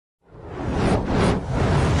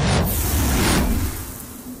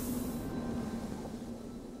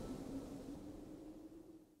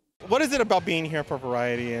What is it about being here for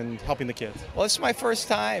Variety and helping the kids? Well, this is my first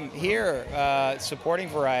time here supporting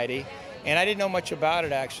Variety, and I didn't know much about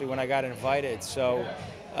it actually when I got invited. So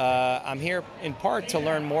I'm here in part to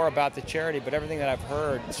learn more about the charity, but everything that I've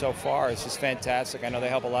heard so far is just fantastic. I know they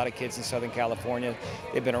help a lot of kids in Southern California.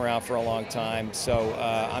 They've been around for a long time, so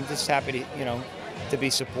I'm just happy to, to be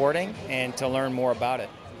supporting and to learn more about it.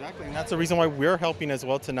 Exactly, and that's the reason why we're helping as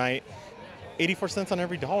well tonight. 84 cents on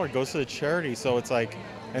every dollar goes to the charity, so it's like,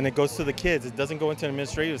 and it goes to the kids. It doesn't go into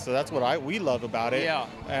administrative, so that's what we love about it. Yeah.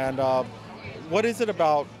 And what is it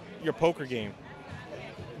about your poker game?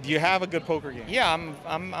 Do you have a good poker game? Yeah,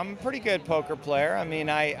 I'm a pretty good poker player. I mean,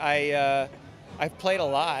 I've played a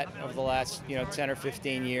lot over the last 10 or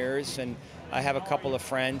 15 years, and I have a couple of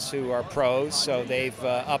friends who are pros, so they've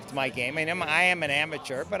upped my game. I mean, I am an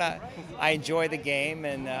amateur, but I enjoy the game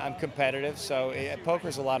and I'm competitive, so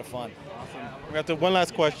poker's a lot of fun. Awesome. We got one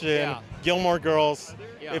last question. Yeah. Gilmore Girls.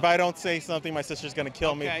 Yeah. If I don't say something, my sister's gonna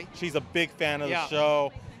kill me. She's a big fan of the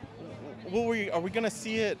show. Are we gonna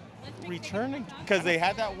see it returning? Because they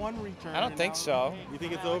had that one return. I don't think so. You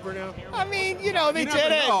think it's over now? I mean, they did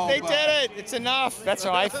it. They did it. It's enough. That's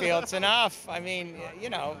how I feel. It's enough. I mean,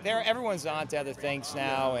 everyone's on to other things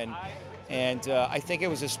now, and I think it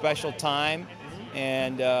was a special time,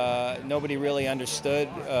 and nobody really understood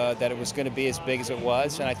that it was going to be as big as it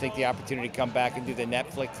was. And I think the opportunity to come back and do the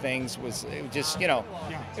Netflix things was just, it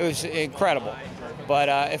was incredible. But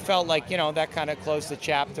it felt like, that kind of closed the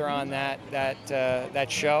chapter on that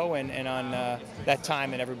show and on that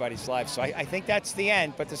time in everybody's life. So I think that's the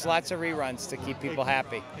end, but there's lots of reruns to keep people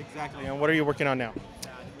happy. Exactly. And what are you working on now?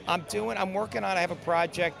 I have a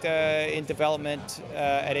project in development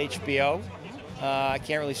at HBO. I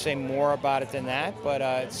can't really say more about it than that, but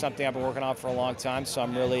it's something I've been working on for a long time, so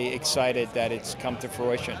I'm really excited that it's come to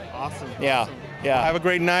fruition. Awesome. Yeah. Awesome. Yeah. Have a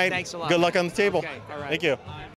great night. Thanks a lot. Good luck on the table. Okay. All right. Thank you.